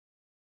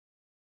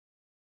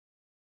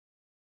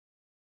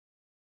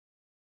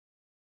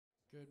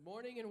Good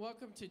morning and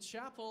welcome to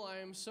chapel. I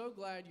am so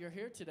glad you're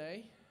here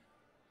today.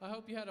 I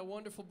hope you had a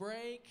wonderful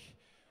break.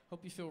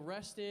 Hope you feel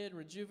rested,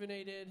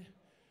 rejuvenated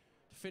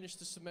to finish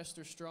the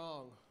semester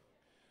strong.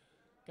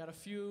 Got a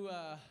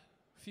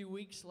few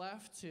weeks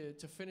left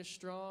to finish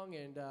strong,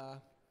 and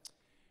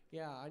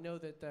I know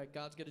that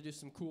God's going to do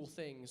some cool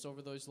things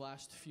over those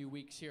last few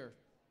weeks here.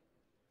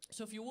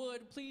 So if you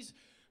would, please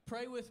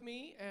pray with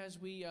me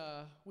as we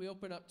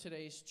open up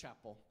today's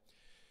chapel.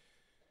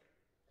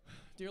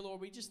 Dear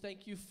Lord, we just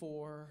thank you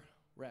for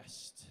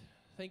rest.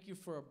 Thank you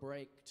for a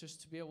break,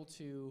 just to be able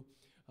to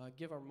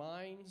give our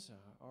minds,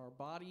 our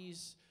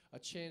bodies, a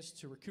chance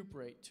to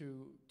recuperate,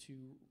 to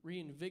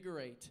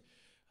reinvigorate.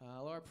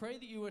 Lord, I pray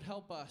that you would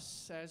help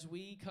us as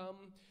we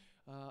come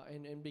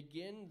and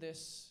begin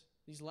this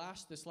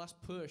last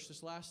push,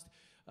 this last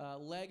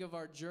leg of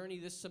our journey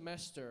this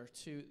semester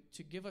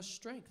to give us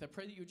strength. I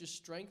pray that you would just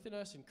strengthen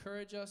us,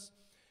 encourage us.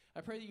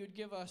 I pray that you would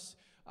give us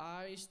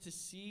eyes to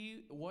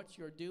see what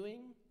you're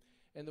doing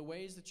and the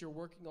ways that you're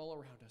working all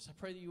around us. I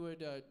pray that you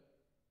would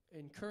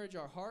encourage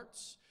our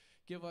hearts,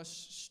 give us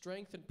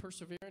strength and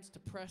perseverance to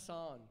press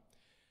on,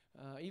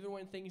 even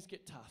when things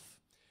get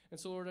tough. And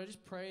so, Lord, I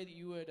just pray that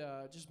you would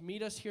just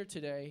meet us here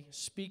today,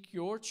 speak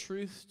your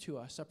truth to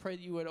us. I pray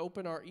that you would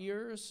open our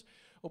ears,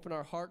 open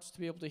our hearts to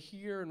be able to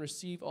hear and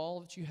receive all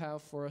that you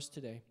have for us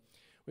today.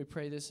 We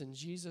pray this in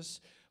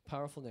Jesus'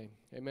 powerful name.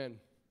 Amen.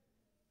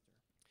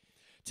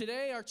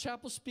 Today, our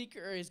chapel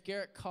speaker is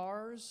Garrett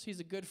Kahrs. He's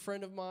a good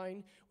friend of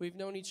mine. We've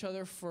known each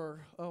other for,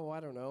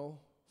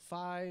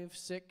 5,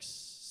 6,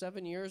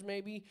 7 years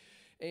maybe.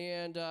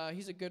 And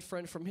he's a good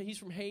friend. He's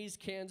from Hays,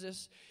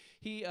 Kansas.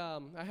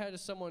 I had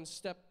someone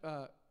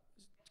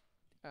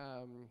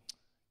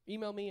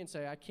email me and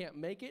say, I can't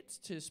make it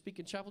to speak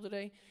in chapel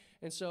today.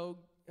 And so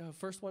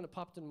first one that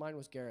popped in mind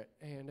was Garrett.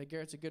 And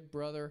Garrett's a good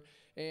brother.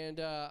 And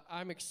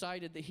I'm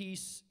excited that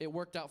it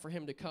worked out for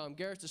him to come.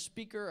 Garrett's a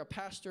speaker, a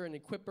pastor, an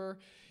equipper.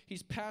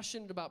 He's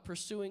passionate about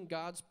pursuing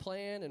God's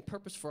plan and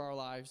purpose for our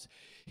lives.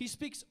 He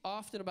speaks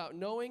often about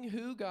knowing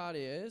who God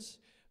is,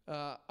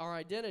 our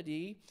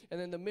identity, and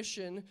then the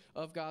mission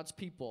of God's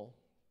people.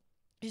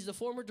 He's the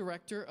former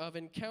director of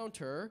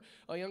Encounter,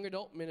 a young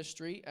adult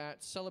ministry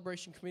at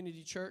Celebration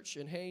Community Church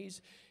in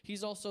Hays.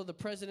 He's also the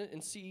president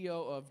and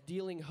CEO of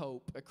Dealing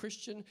Hope, a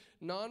Christian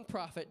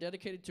nonprofit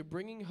dedicated to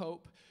bringing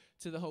hope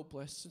to the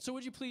hopeless. And so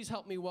would you please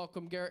help me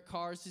welcome Garrett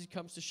Kahrs as he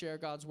comes to share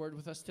God's word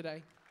with us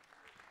today?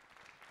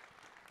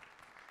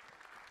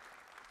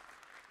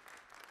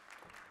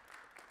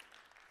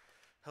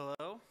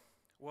 Hello,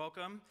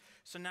 welcome.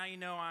 So now you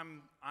know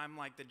I'm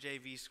like the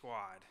JV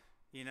squad,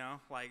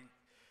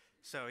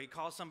 So he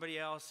calls somebody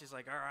else. He's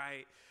like, all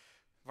right,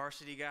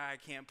 varsity guy, I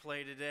can't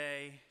play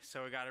today,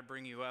 so we got to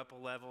bring you up a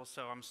level,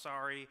 so I'm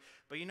sorry.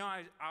 But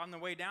on the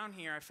way down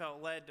here, I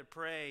felt led to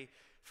pray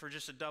for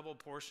just a double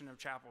portion of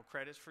chapel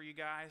credits for you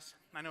guys.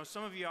 I know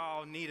some of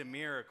y'all need a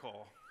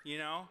miracle,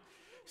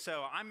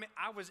 So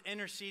I was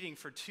interceding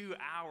for 2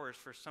 hours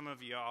for some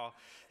of y'all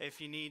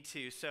if you need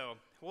to. So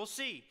we'll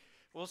see.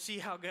 We'll see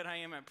how good I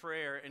am at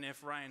prayer and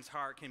if Ryan's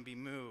heart can be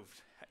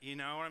moved. You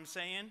know what I'm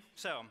saying?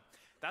 So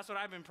that's what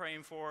I've been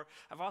praying for.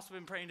 I've also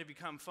been praying to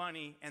become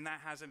funny, and that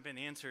hasn't been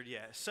answered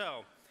yet.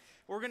 So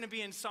we're going to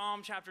be in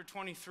Psalm chapter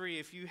 23.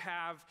 If you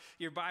have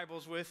your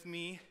Bibles with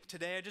me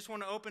today, I just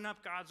want to open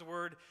up God's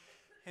word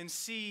and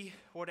see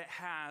what it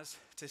has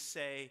to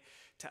say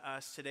to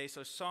us today.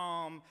 So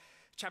Psalm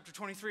chapter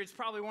 23, it's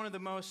probably one of the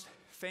most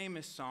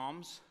famous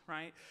Psalms,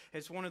 right?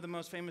 It's one of the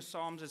most famous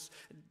Psalms. It's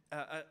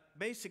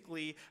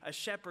basically a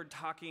shepherd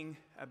talking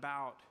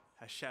about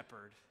a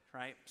shepherd,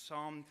 right?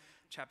 Psalm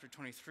chapter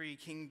 23,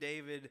 King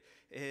David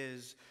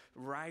is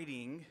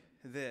writing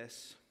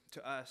this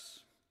to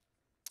us.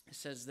 It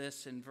says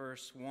this in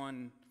verse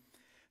 1,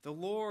 "The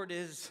Lord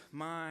is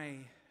my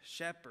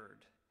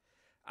shepherd.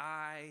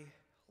 I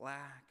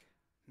lack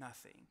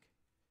nothing.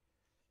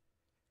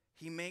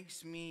 He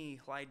makes me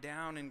lie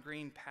down in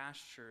green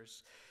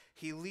pastures.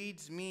 He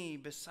leads me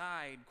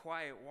beside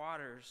quiet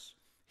waters.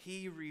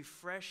 He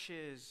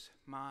refreshes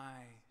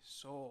my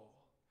soul."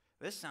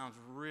 This sounds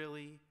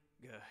really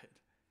good.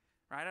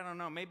 Right? I don't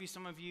know. Maybe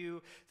some of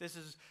you, this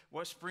is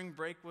what spring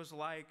break was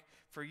like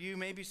for you.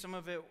 Maybe some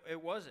of it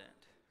wasn't.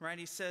 Right?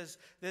 He says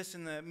this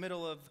in the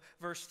middle of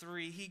verse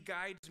 3. He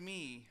guides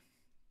me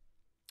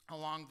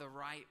along the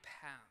right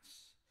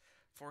paths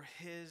for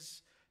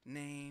his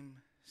name's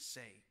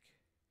sake.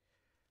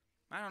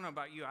 I don't know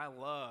about you. I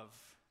love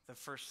the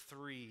first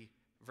 3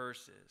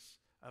 verses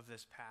of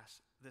this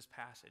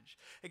passage.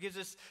 It gives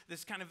us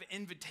this kind of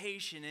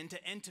invitation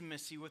into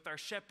intimacy with our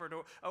shepherd,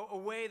 a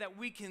way that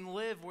we can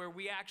live where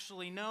we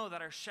actually know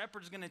that our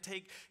shepherd's going to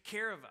take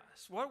care of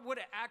us. What would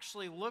it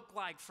actually look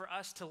like for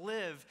us to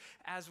live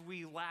as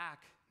we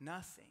lack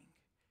nothing?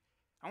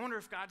 I wonder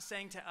if God's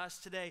saying to us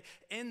today,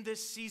 in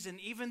this season,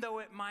 even though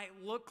it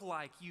might look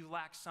like you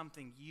lack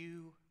something,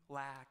 you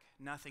lack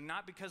nothing.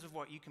 Not because of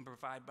what you can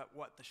provide, but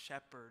what the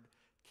shepherd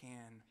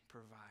can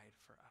provide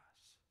for us.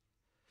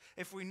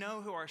 If we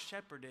know who our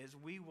shepherd is,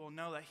 we will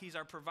know that he's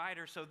our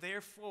provider. So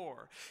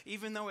therefore,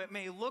 even though it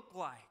may look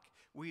like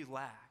we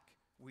lack,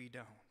 we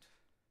don't.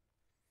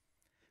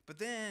 But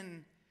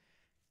then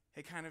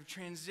it kind of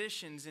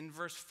transitions in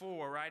verse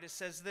 4, right? It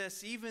says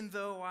this, even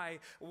though I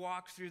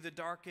walk through the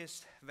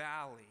darkest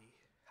valley,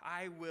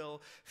 I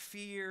will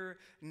fear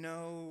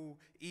no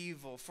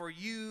evil, for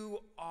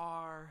you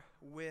are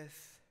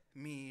with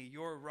me.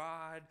 Your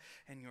rod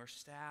and your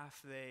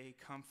staff, they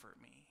comfort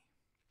me.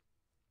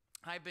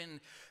 I've been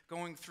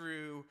going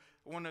through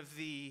one of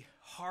the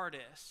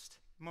hardest,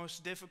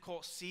 most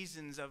difficult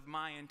seasons of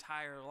my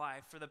entire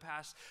life. For the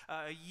past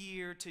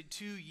year to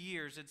 2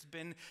 years, it's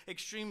been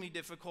extremely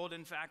difficult.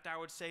 In fact, I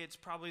would say it's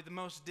probably the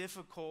most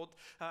difficult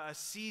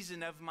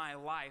season of my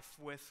life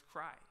with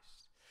Christ.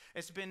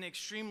 It's been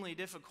extremely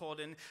difficult,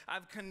 and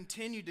I've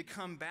continued to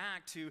come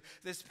back to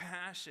this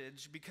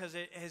passage because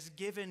it has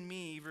given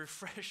me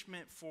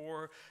refreshment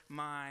for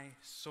my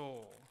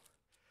soul.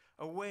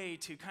 A way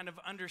to kind of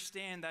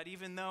understand that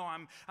even though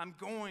I'm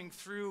going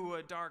through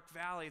a dark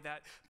valley,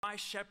 that my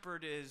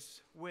shepherd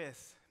is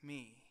with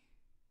me.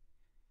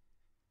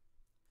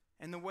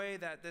 And the way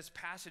that this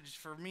passage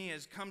for me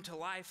has come to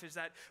life is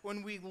that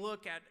when we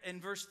look at, in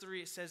verse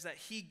 3, it says that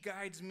he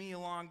guides me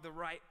along the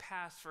right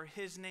path for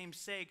his name's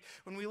sake.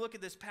 When we look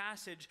at this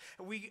passage,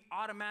 we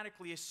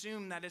automatically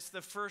assume that it's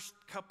the first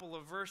couple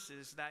of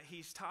verses that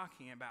he's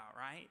talking about,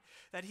 right?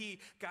 That he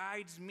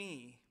guides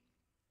me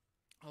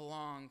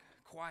along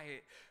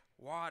quiet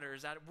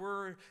waters, that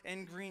we're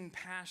in green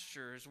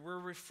pastures, we're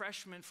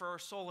refreshment for our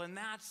soul, and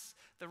that's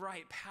the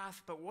right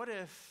path. But what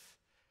if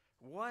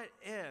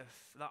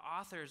the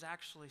author is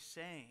actually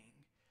saying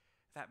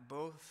that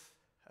both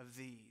of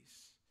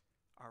these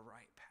are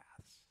right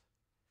paths?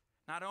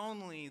 Not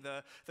only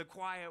the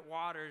quiet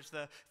waters,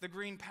 the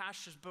green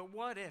pastures, but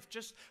what if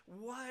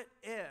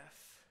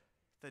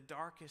the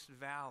darkest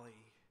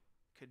valley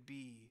could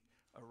be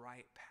a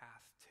right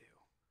path too?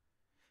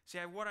 See,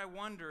 what I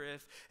wonder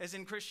if, as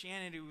in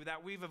Christianity,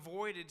 that we've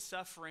avoided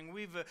suffering,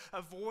 we've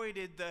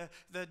avoided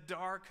the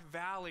dark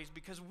valleys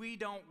because we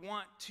don't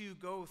want to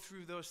go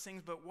through those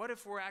things. But what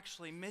if we're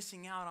actually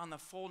missing out on the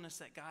fullness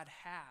that God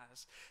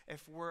has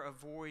if we're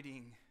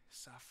avoiding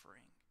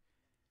suffering?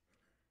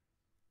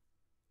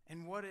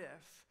 And what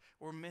if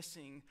we're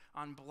missing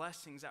on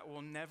blessings that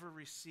we'll never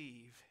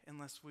receive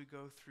unless we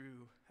go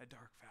through a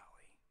dark valley?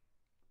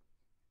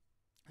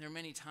 There are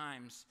many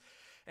times,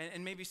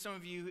 and maybe some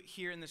of you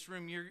here in this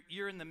room,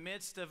 you're in the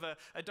midst of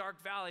a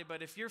dark valley,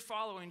 but if you're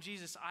following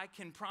Jesus, I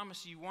can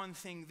promise you one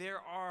thing: there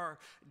are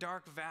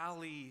dark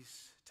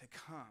valleys to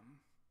come.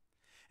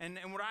 And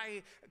what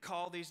I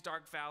call these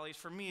dark valleys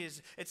for me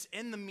is it's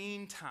in the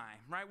meantime,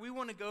 right? We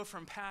want to go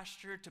from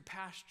pasture to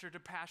pasture to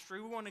pasture.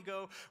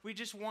 We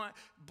just want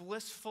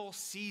blissful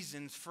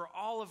seasons for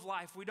all of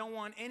life. We don't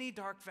want any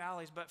dark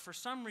valleys, but for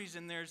some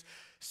reason there's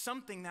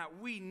something that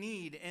we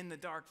need in the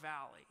dark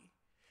valley.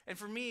 And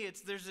for me,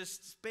 there's this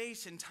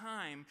space and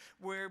time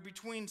where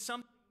between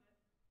something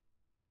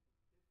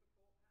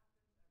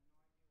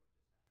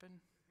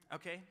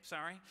okay,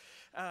 sorry.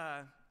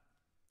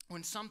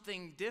 When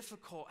something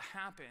difficult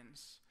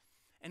happens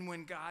and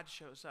when God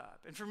shows up.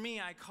 And for me,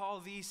 I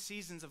call these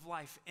seasons of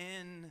life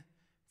in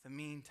the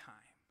meantime.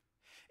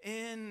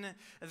 In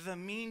the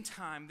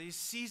meantime, these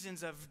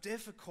seasons of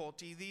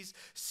difficulty, these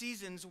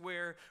seasons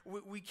where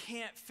we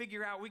can't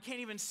figure out, we can't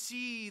even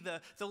see the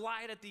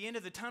light at the end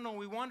of the tunnel.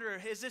 We wonder,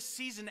 is this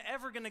season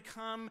ever going to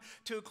come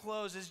to a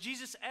close? Is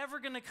Jesus ever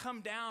going to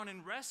come down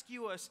and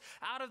rescue us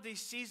out of these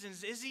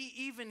seasons? Is he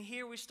even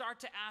here? We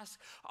start to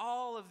ask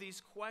all of these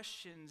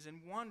questions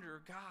and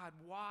wonder, God,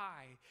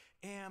 why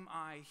am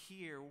I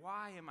here?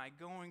 Why am I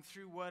going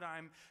through what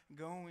I'm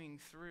going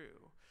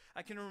through?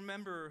 I can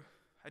remember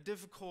a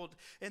difficult,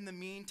 in the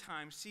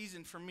meantime,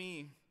 season for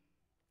me.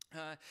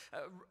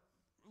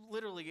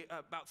 Literally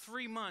about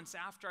 3 months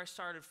after I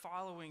started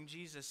following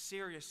Jesus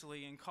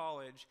seriously in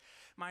college,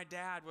 my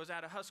dad was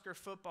at a Husker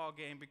football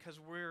game because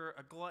we're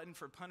a glutton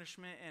for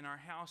punishment in our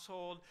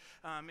household.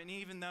 And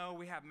even though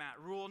we have Matt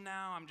Rule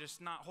now, I'm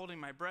just not holding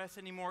my breath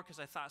anymore because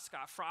I thought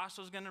Scott Frost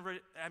was going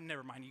to...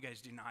 never mind, you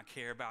guys do not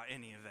care about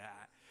any of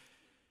that.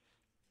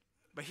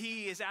 But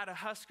he is at a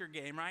Husker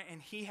game, right?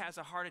 And he has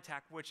a heart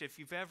attack, which if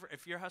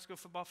you're a Husker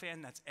football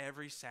fan, that's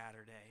every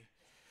Saturday.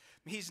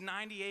 He's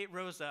 98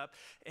 rows up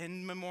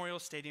in Memorial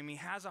Stadium. He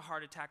has a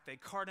heart attack. They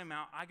cart him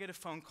out. I get a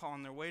phone call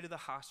on their way to the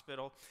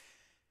hospital.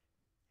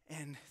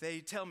 And they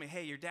tell me,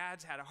 hey, your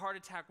dad's had a heart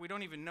attack. We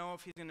don't even know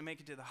if he's going to make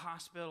it to the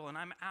hospital. And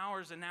I'm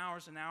hours and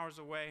hours and hours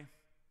away,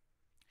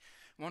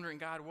 wondering,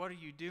 God, what are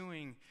you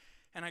doing?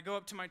 And I go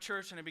up to my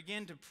church and I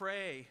begin to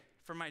pray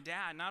for my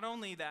dad, not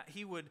only that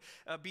he would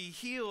be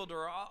healed,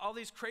 or all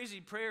these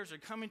crazy prayers are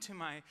coming to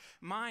my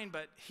mind,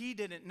 but he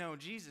didn't know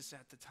Jesus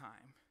at the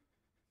time.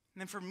 And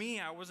then for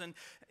me, I wasn't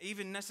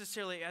even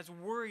necessarily as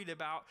worried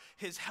about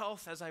his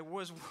health as I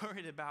was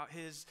worried about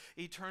his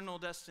eternal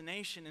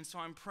destination. And so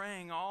I'm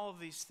praying all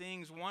of these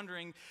things,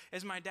 wondering,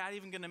 is my dad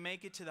even going to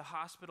make it to the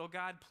hospital?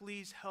 God,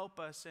 please help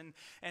us. And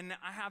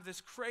I have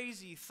this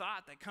crazy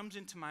thought that comes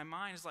into my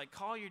mind. It's like,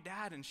 call your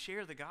dad and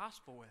share the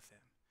gospel with him.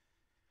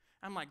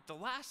 I'm like, the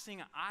last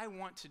thing I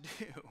want to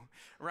do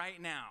right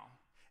now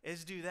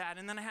is do that.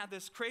 And then I had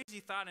this crazy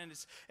thought, and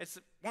it's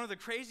one of the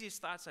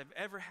craziest thoughts I've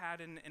ever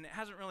had, and it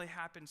hasn't really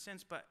happened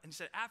since. But he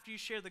said, after you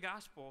share the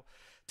gospel,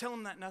 tell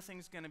him that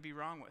nothing's going to be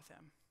wrong with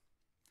him.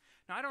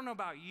 Now, I don't know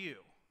about you.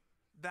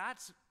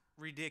 That's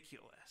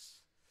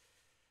ridiculous.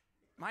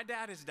 My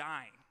dad is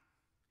dying,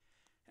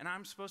 and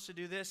I'm supposed to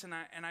do this, and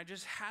I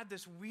just had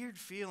this weird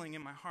feeling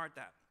in my heart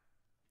that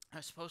I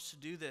was supposed to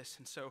do this.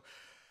 And so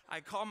I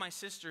called my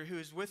sister who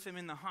was with him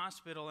in the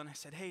hospital, and I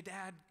said, hey,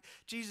 Dad,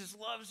 Jesus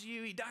loves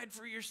you. He died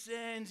for your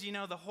sins. You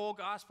know, the whole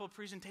gospel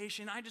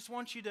presentation. I just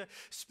want you to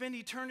spend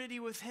eternity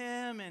with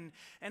him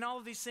and all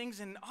of these things.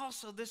 And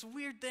also this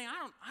weird thing,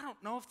 I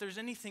don't know if there's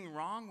anything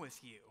wrong with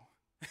you.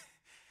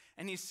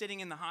 And he's sitting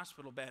in the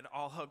hospital bed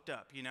all hooked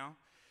up, you know.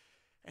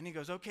 And he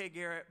goes, okay,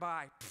 Garrett,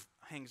 bye. Pfft,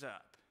 hangs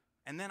up.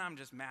 And then I'm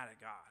just mad at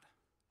God.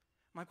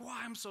 I'm like,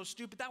 why? I'm so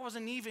stupid. That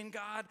wasn't even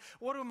God.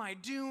 What am I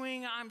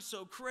doing? I'm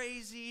so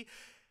crazy.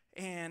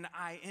 And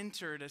I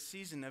entered a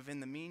season of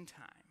in the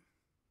meantime.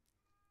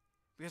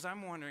 Because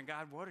I'm wondering,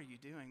 God, what are you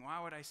doing?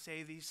 Why would I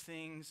say these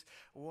things?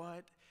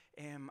 What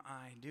am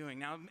I doing?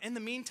 Now, in the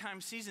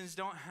meantime, seasons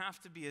don't have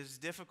to be as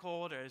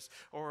difficult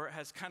or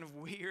as kind of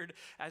weird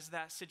as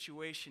that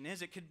situation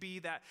is. It could be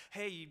that,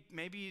 hey,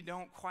 maybe you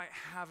don't quite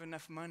have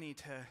enough money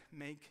to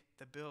make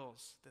the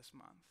bills this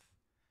month.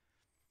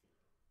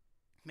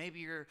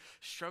 Maybe you're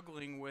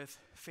struggling with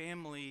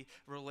family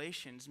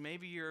relations.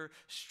 Maybe you're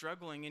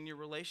struggling in your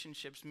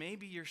relationships.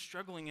 Maybe you're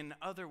struggling in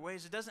other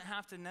ways. It doesn't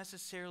have to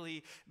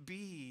necessarily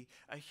be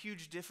a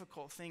huge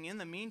difficult thing. In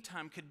the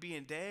meantime, could be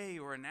a day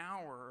or an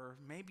hour or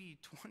maybe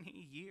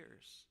 20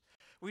 years.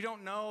 We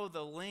don't know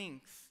the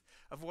length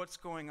of what's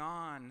going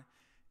on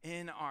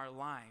in our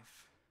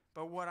life.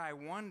 But what I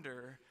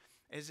wonder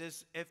is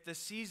if the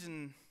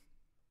season,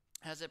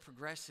 as it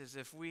progresses,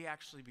 if we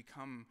actually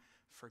become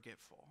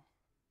forgetful.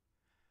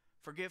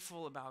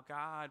 Forgetful about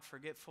God,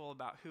 forgetful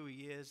about who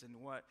he is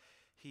and what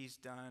he's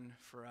done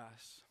for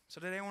us.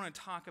 So today I want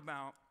to talk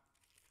about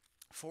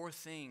 4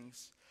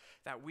 things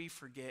that we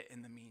forget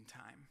in the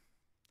meantime.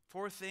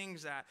 4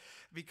 things that,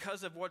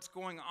 because of what's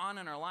going on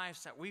in our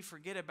lives, that we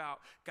forget about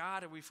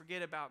God and we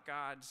forget about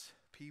God's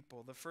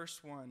people. The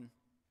first one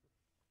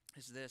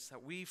is this,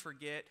 that we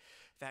forget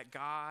that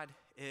God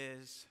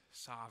is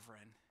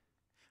sovereign.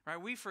 Right?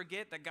 We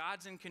forget that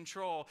God's in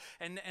control.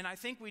 And I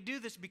think we do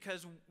this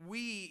because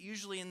we,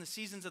 usually in the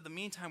seasons of the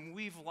meantime,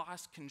 we've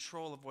lost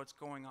control of what's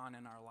going on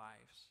in our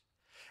lives.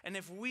 And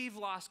if we've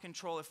lost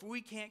control, if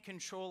we can't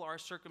control our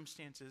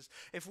circumstances,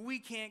 if we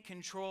can't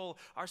control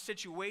our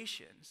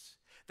situations,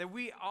 then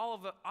we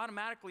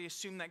automatically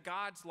assume that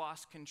God's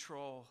lost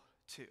control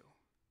too.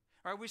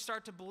 Right? We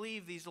start to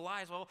believe these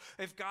lies. Well,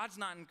 if God's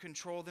not in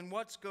control, then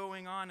what's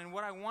going on? And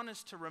what I want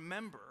us to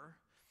remember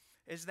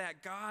is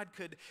that God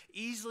could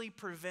easily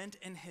prevent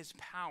in his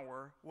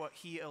power what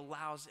he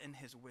allows in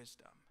his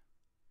wisdom.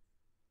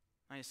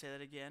 Let me say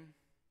that again.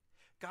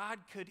 God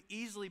could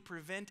easily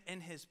prevent in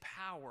his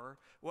power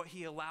what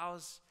he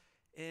allows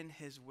in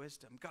his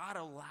wisdom. God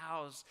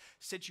allows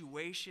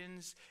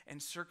situations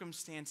and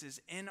circumstances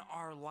in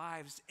our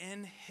lives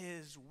in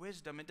his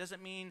wisdom. It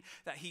doesn't mean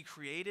that he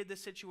created the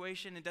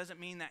situation. It doesn't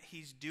mean that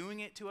he's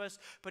doing it to us,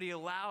 but he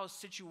allows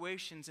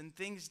situations and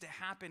things to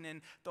happen, and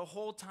the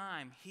whole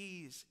time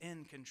he's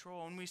in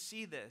control. And we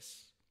see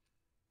this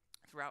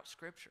throughout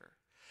Scripture.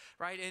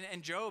 Right?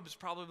 And Job's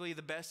probably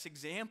the best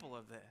example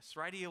of this,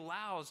 right? He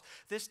allows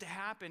this to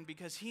happen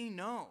because he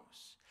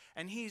knows,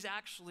 and he's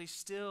actually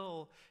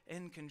still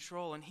in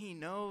control, and he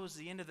knows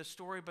the end of the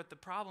story, but the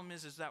problem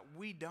is that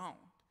we don't,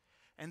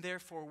 and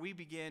therefore we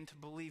begin to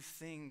believe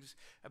things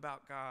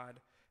about God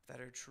that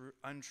are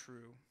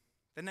untrue.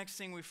 The next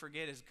thing we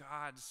forget is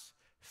God's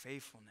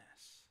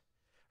faithfulness,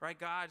 right?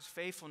 God's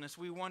faithfulness.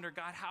 We wonder,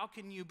 God, how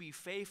can you be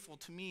faithful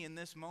to me in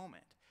this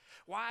moment?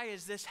 Why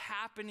is this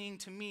happening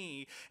to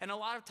me? And a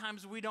lot of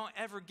times we don't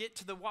ever get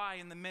to the why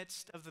in the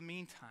midst of the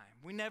meantime.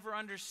 We never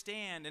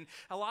understand. And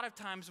a lot of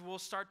times we'll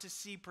start to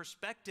see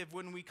perspective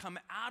when we come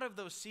out of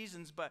those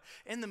seasons. But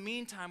in the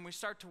meantime, we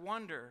start to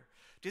wonder,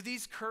 do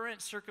these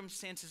current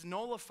circumstances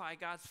nullify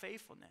God's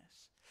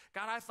faithfulness?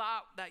 God, I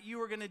thought that you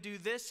were going to do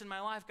this in my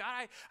life.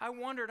 God, I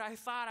wondered, I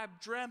thought,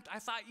 I've dreamt, I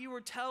thought you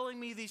were telling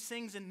me these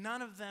things and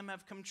none of them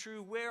have come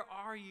true. Where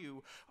are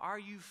you? Are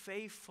you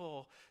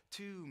faithful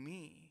to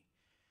me?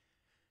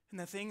 And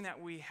the thing that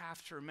we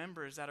have to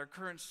remember is that our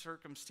current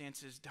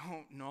circumstances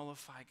don't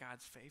nullify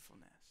God's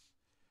faithfulness.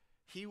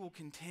 He will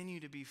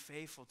continue to be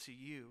faithful to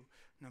you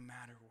no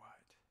matter what.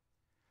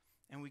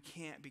 And we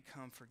can't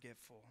become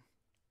forgetful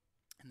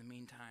in the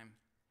meantime.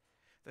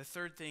 The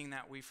third thing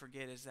that we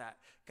forget is that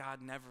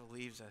God never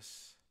leaves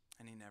us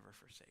and he never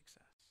forsakes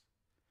us.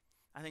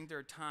 I think there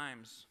are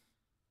times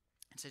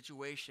and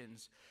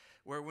situations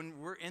where when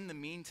we're in the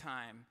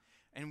meantime,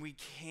 and we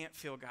can't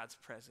feel God's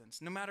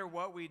presence. No matter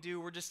what we do,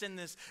 we're just in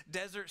this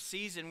desert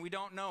season. We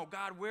don't know,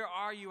 God, where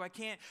are you? I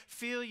can't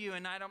feel you.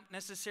 And I don't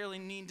necessarily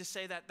need to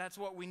say that that's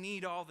what we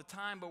need all the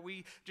time, but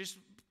we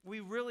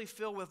really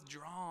feel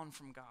withdrawn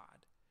from God.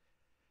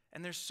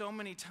 And there's so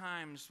many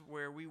times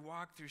where we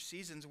walk through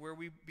seasons where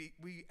we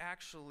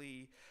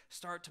actually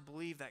start to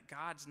believe that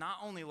God's not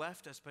only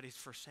left us, but he's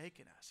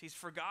forsaken us. He's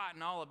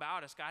forgotten all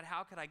about us. God,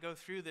 how could I go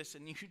through this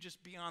and you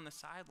just be on the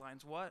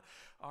sidelines? What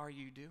are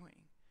you doing?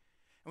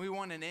 And we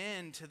want an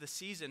end to the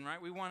season, right?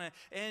 We want an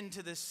end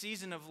to the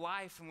season of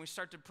life, and we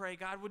start to pray,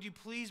 God, would you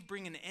please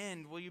bring an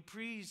end? Will you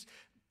please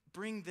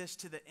bring this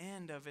to the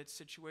end of its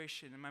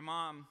situation? And my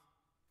mom,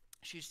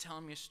 she's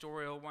telling me a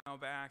story a while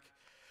back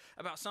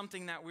about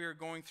something that we were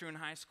going through in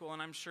high school,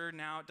 and I'm sure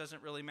now it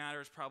doesn't really matter,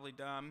 it's probably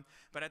dumb,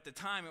 but at the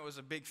time it was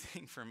a big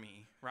thing for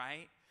me,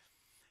 right?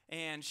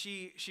 And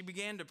she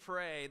began to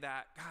pray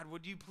that, God,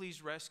 would you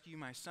please rescue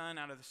my son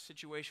out of the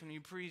situation? Would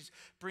you please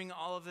bring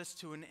all of this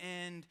to an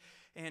end?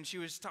 And she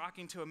was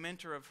talking to a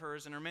mentor of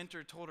hers, and her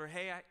mentor told her,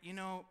 hey,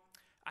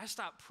 I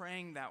stopped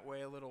praying that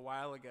way a little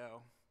while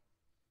ago.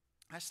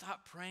 I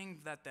stopped praying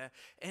that the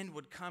end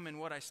would come, and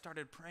what I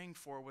started praying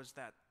for was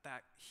that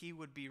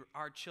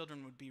our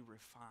children would be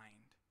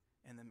refined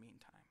in the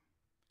meantime.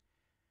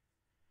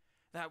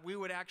 That we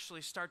would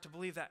actually start to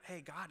believe that,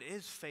 hey, God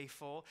is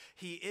faithful,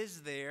 he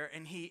is there,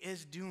 and he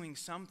is doing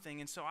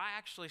something. And so I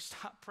actually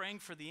stopped praying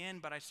for the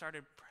end, but I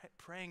started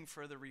praying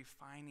for the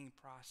refining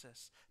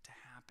process to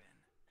happen.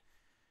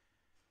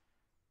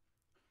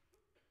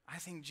 I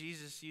think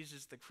Jesus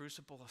uses the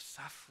crucible of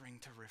suffering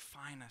to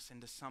refine us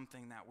into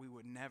something that we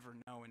would never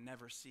know and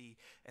never see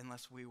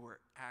unless we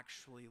were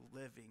actually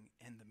living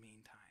in the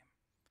meantime.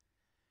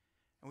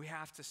 And we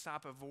have to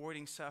stop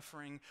avoiding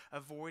suffering,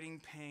 avoiding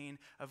pain,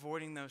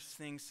 avoiding those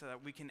things so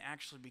that we can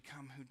actually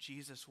become who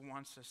Jesus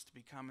wants us to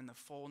become in the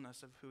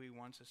fullness of who he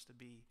wants us to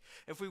be.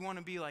 If we want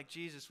to be like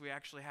Jesus, we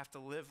actually have to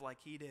live like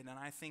he did. And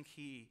I think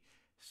he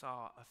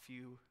saw a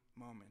few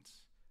moments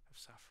of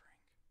suffering.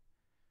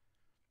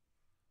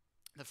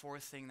 The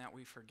fourth thing that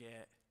we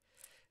forget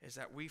is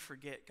that we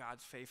forget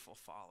God's faithful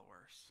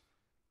followers.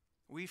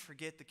 We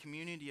forget the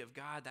community of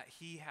God that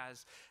he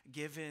has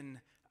given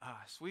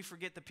us. We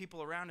forget the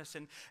people around us,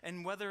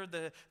 and whether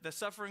the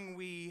suffering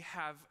we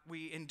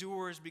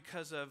endure is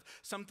because of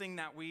something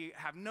that we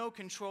have no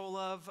control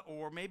of,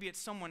 or maybe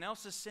it's someone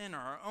else's sin or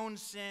our own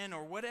sin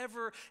or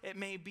whatever it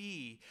may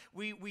be.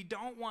 We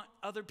don't want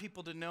other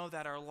people to know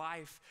that our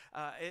life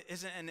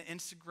isn't an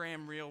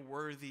Instagram reel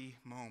worthy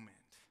moment.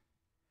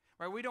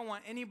 Right? We don't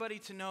want anybody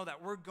to know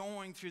that we're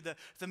going through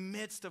the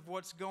midst of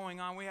what's going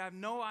on. We have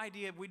no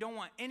idea. We don't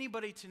want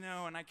anybody to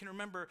know. And I can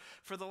remember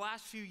for the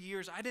last few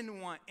years, I didn't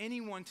want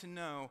anyone to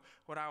know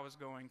what I was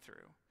going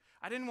through.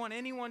 I didn't want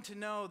anyone to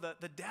know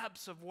the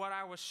depths of what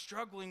I was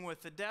struggling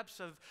with, the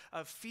depths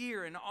of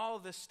fear and all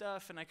this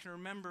stuff. And I can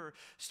remember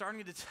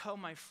starting to tell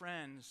my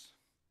friends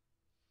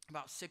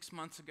about 6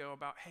 months ago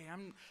about, hey,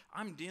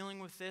 I'm dealing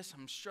with this.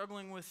 I'm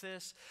struggling with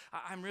this.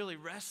 I'm really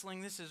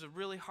wrestling. This is a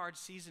really hard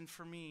season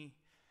for me.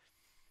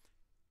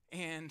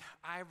 And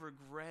I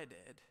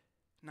regretted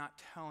not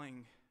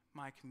telling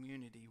my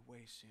community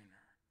way sooner.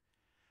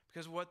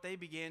 Because what they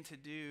began to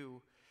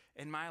do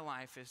in my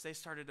life is they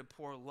started to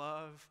pour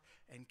love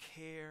and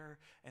care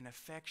and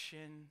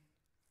affection.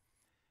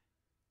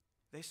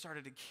 They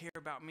started to care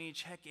about me,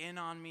 check in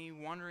on me,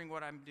 wondering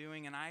what I'm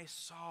doing. And I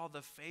saw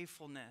the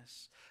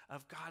faithfulness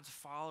of God's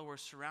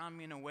followers surround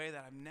me in a way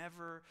that I've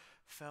never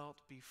felt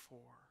before.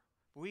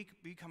 We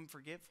become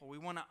forgetful. We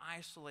want to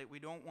isolate. We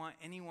don't want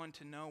anyone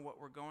to know what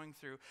we're going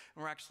through.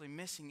 And we're actually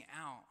missing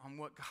out on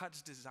what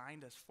God's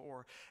designed us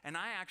for. And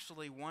I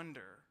actually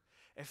wonder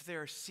if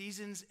there are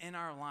seasons in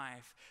our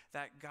life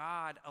that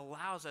God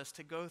allows us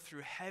to go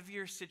through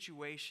heavier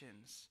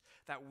situations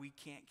that we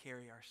can't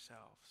carry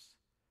ourselves,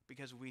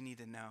 because we need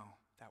to know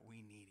that we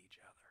need each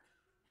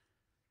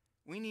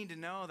other. We need to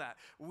know that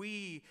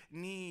we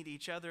need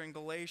each other. In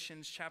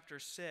Galatians chapter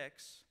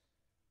 6,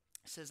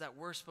 it says that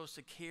we're supposed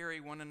to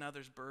carry one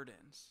another's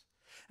burdens.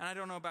 And I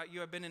don't know about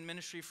you, I've been in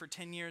ministry for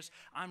 10 years.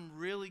 I'm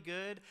really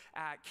good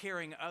at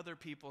carrying other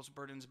people's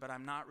burdens, but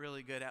I'm not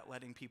really good at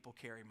letting people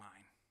carry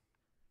mine.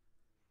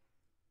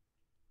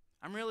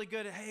 I'm really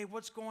good at, hey,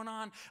 what's going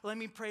on? Let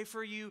me pray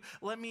for you.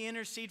 Let me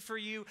intercede for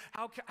you.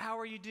 How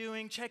are you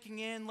doing? Checking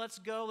in. Let's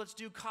go. Let's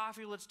do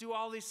coffee. Let's do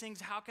all these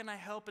things. How can I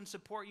help and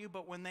support you?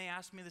 But when they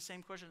ask me the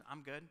same question,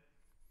 I'm good.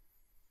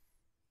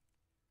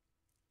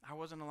 I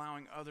wasn't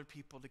allowing other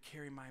people to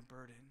carry my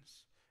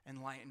burdens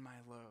and lighten my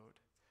load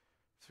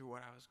through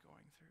what I was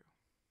going through.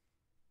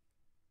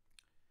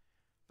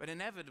 But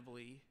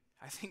inevitably,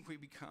 I think we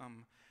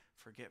become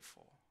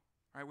forgetful,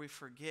 right? We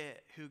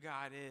forget who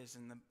God is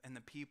and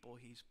the people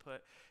he's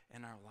put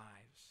in our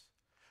lives.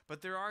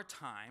 But there are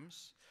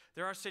times,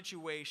 there are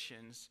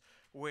situations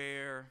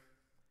where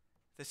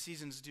the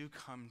seasons do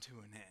come to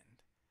an end.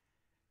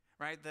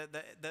 Right?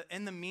 The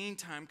in the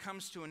meantime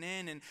comes to an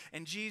end,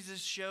 and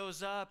Jesus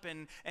shows up,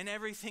 and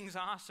everything's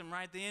awesome,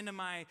 right? The end of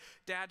my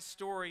dad's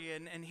story,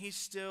 and he's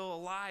still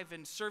alive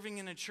and serving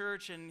in a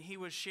church, and he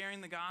was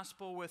sharing the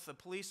gospel with the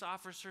police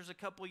officers a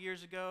couple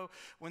years ago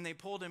when they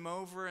pulled him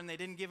over and they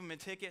didn't give him a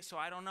ticket. So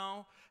I don't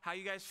know how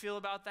you guys feel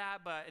about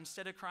that, but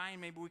instead of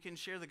crying, maybe we can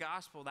share the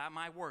gospel. That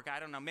might work. I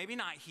don't know. Maybe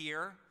not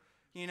here,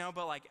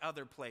 but like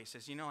other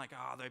places, like,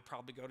 oh, they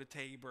probably go to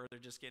Tabor, they're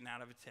just getting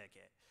out of a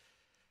ticket.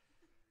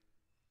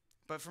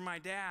 But for my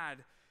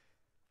dad,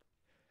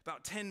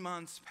 about 10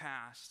 months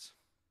passed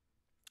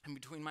in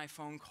between my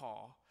phone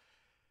call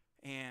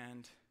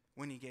and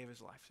when he gave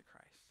his life to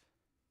Christ.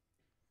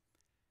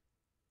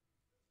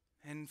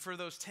 And for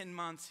those 10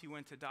 months, he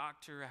went to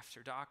doctor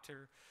after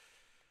doctor,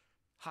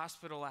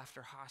 hospital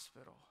after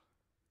hospital,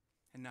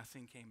 and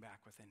nothing came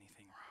back with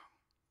anything wrong.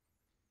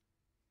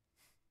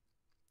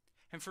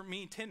 And for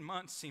me, 10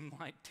 months seemed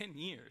like 10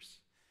 years.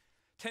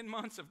 10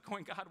 months of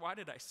going, God, why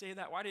did I say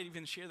that? Why did I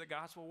even share the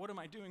gospel? What am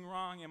I doing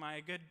wrong? Am I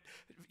a good,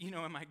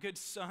 am I a good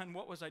son?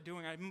 What was I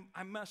doing?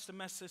 I must have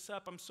messed this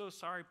up. I'm so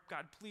sorry.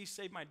 God, please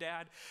save my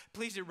dad.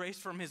 Please erase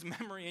from his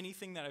memory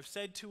anything that I've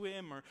said to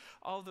him or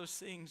all those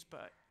things.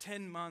 But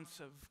 10 months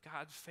of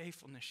God's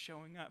faithfulness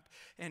showing up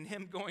and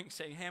him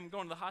saying, hey, I'm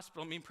going to the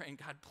hospital, me praying,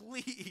 God,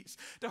 please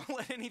don't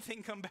let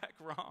anything come back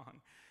wrong.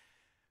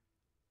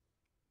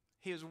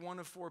 He is one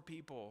of 4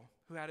 people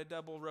who had a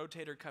double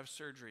rotator cuff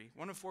surgery.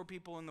 One of 4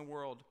 people in the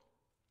world.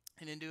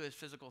 He didn't do his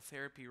physical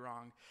therapy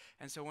wrong.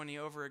 And so when he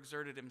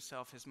overexerted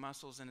himself, his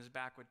muscles in his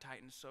back would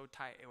tighten so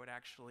tight it would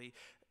actually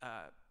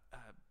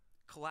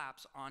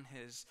collapse on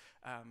his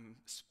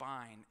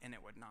spine and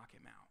it would knock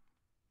him out.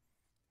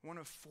 One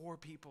of 4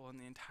 people in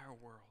the entire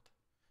world.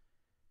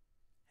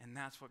 And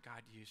that's what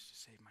God used to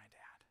save my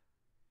dad.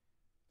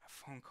 A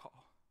phone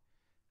call.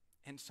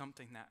 And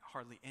something that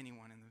hardly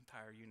anyone in the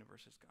entire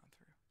universe has gone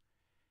through.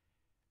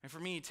 And for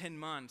me, 10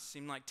 months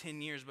seemed like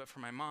 10 years, but for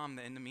my mom,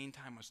 in the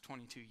meantime, was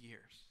 22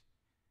 years.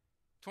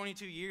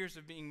 22 years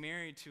of being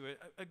married to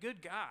a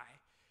good guy,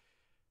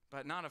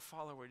 but not a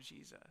follower of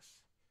Jesus.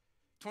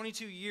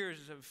 22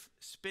 years of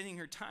spending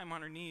her time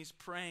on her knees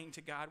praying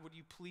to God, would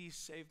you please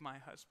save my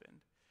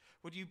husband?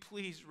 Would you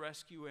please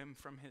rescue him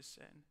from his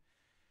sin?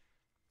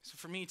 So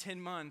for me,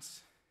 10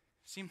 months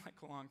seemed like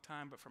a long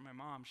time, but for my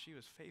mom, she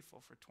was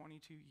faithful for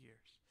 22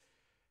 years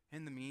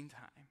in the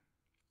meantime.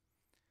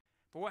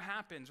 But what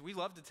happens? We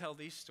love to tell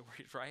these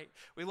stories, right?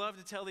 We love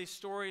to tell these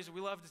stories.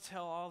 We love to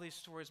tell all these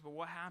stories. But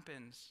what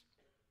happens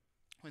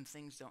when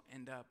things don't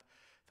end up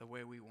the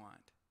way we want?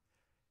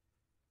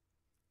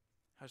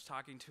 I was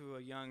talking to a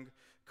young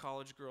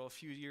college girl a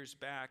few years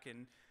back,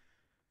 and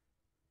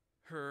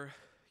her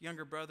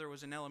younger brother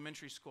was in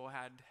elementary school,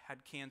 had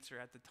cancer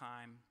at the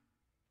time.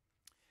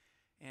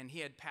 And he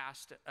had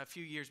passed a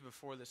few years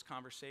before this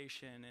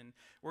conversation, and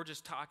we're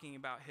just talking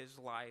about his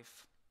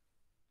life.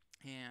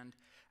 And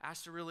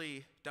asked a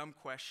really dumb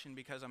question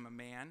because I'm a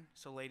man,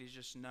 so ladies,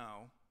 just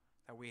know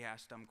that we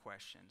ask dumb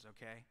questions,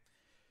 okay?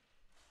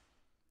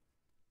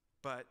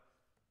 But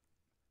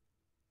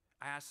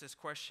I asked this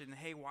question,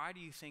 hey, why do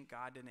you think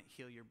God didn't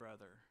heal your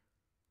brother?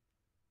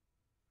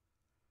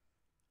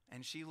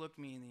 And she looked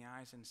me in the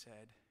eyes and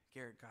said,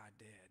 Garrett, God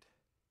did.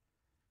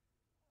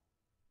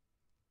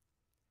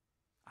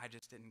 I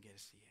just didn't get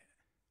to see it.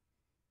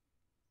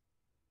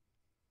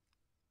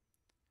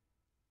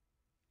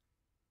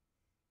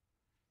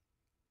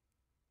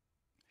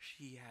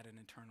 She had an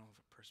eternal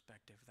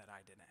perspective that I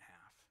didn't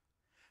have.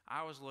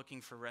 I was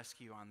looking for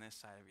rescue on this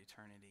side of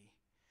eternity,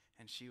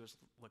 and she was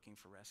looking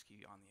for rescue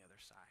on the other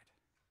side.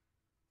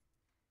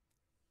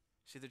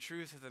 See, the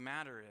truth of the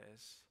matter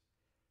is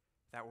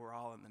that we're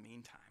all in the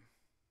meantime.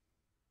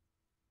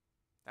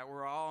 That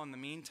we're all in the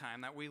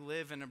meantime, that we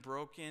live in a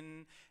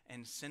broken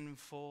and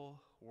sinful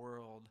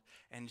world,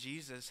 and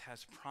Jesus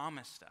has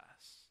promised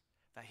us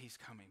that he's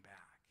coming back.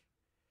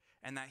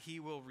 And that he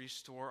will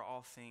restore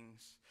all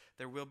things.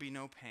 There will be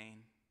no pain.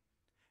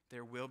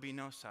 There will be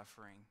no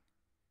suffering.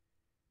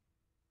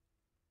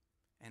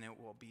 And it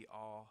will be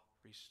all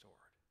restored.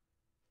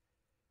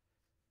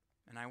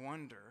 And I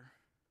wonder,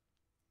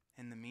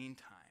 in the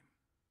meantime,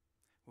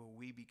 will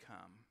we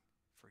become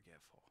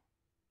forgetful?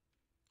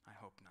 I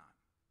hope not.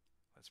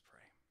 Let's pray.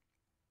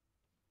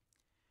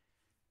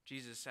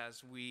 Jesus,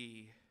 as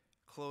we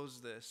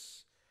close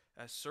this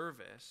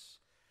service,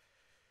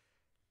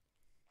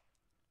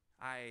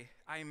 I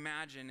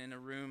imagine in a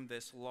room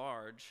this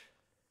large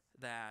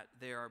that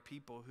there are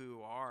people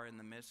who are in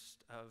the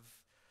midst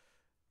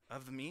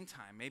of the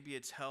meantime. Maybe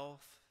it's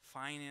health,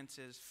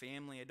 finances,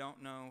 family. I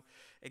don't know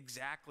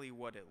exactly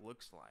what it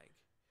looks like.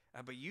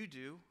 But you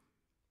do.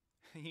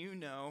 You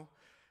know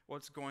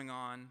what's going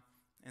on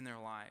in their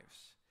lives.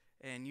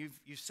 And you've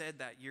said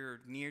that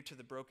you're near to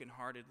the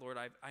brokenhearted. Lord,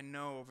 I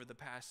know over the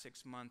past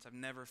 6 months I've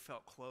never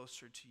felt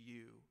closer to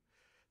you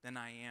than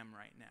I am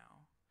right now.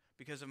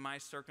 Because of my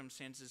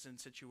circumstances and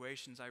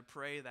situations, I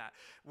pray that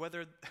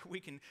whether we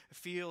can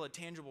feel a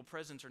tangible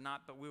presence or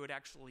not, but we would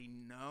actually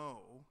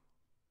know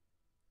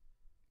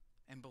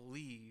and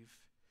believe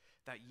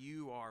that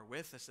you are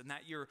with us and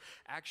that you're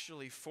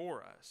actually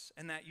for us.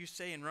 And that you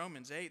say in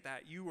Romans 8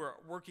 that you are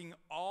working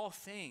all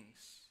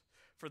things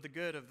for the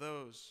good of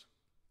those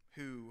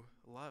who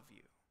love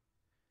you.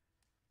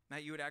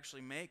 That you would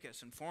actually make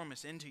us and form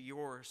us into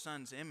your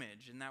Son's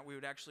image, and that we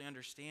would actually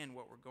understand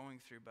what we're going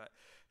through. But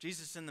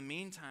Jesus, in the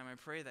meantime, I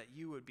pray that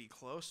you would be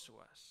close to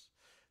us,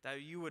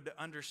 that you would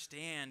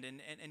understand,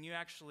 and you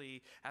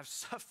actually have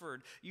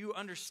suffered. You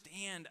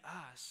understand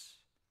us.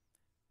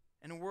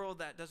 In a world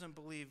that doesn't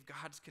believe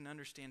God can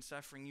understand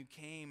suffering, you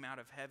came out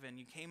of heaven.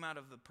 You came out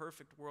of the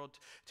perfect world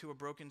to a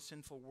broken,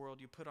 sinful world.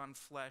 You put on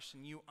flesh,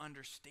 and you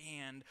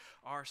understand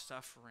our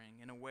suffering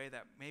in a way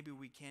that maybe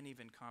we can't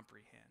even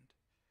comprehend.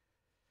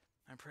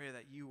 I pray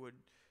that you would,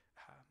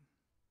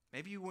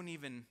 maybe you wouldn't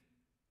even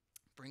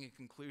bring a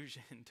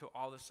conclusion to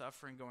all the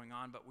suffering going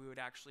on, but we would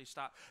actually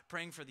stop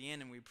praying for the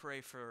end, and we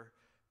pray for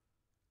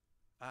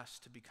us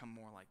to become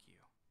more like you.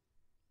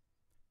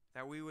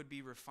 That we would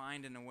be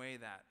refined in a way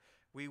that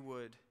we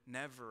would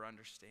never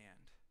understand.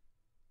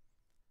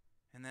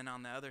 And then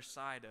on the other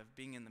side of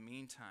being in the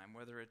meantime,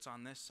 whether it's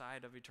on this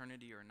side of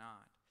eternity or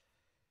not,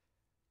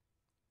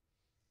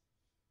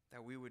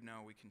 that we would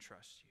know we can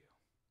trust you.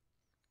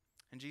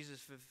 And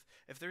Jesus,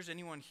 if there's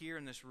anyone here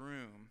in this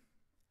room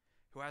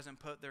who hasn't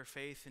put their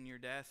faith in your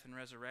death and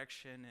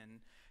resurrection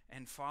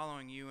and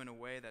following you in a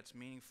way that's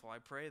meaningful, I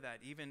pray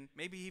that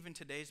maybe even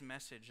today's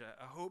message,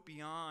 a hope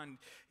beyond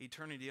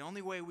eternity, the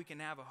only way we can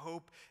have a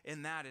hope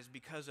in that is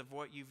because of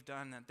what you've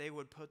done, that they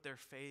would put their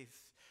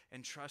faith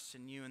and trust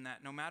in you, and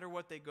that no matter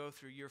what they go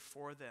through, you're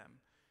for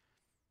them,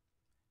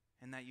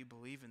 and that you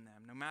believe in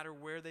them. No matter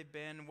where they've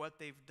been, what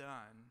they've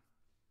done,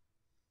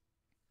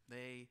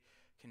 they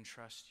can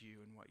trust you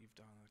and what you've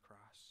done on the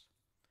cross.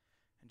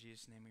 In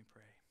Jesus' name we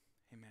pray.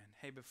 Amen.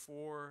 Hey,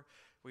 before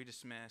we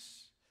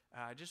dismiss,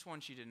 I just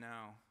want you to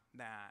know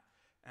that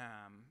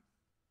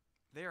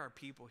there are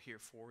people here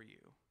for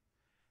you.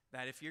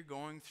 That if you're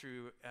going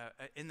through,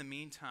 in the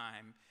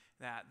meantime,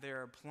 that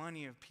there are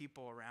plenty of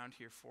people around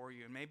here for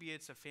you. And maybe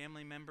it's a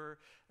family member,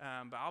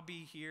 but I'll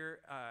be here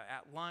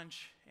at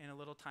lunch and a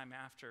little time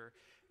after.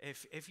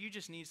 If you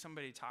just need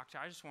somebody to talk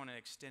to, I just want to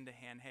extend a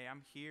hand. Hey,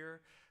 I'm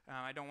here.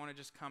 I don't want to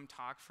just come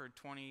talk for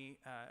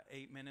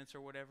 28 minutes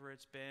or whatever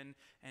it's been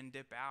and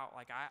dip out.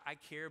 Like, I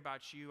care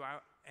about you,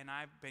 and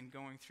I've been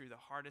going through the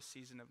hardest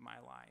season of my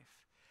life.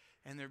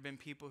 And there have been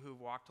people who've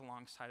walked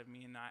alongside of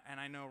me, and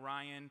I know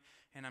Ryan,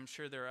 and I'm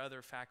sure there are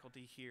other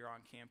faculty here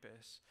on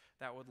campus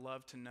that would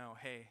love to know,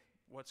 hey,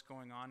 what's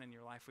going on in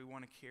your life? We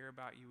want to care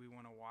about you. We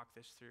want to walk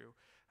this through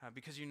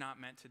because you're not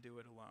meant to do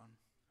it alone,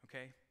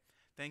 okay?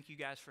 Thank you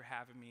guys for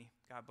having me.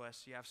 God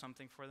bless. You have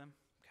something for them?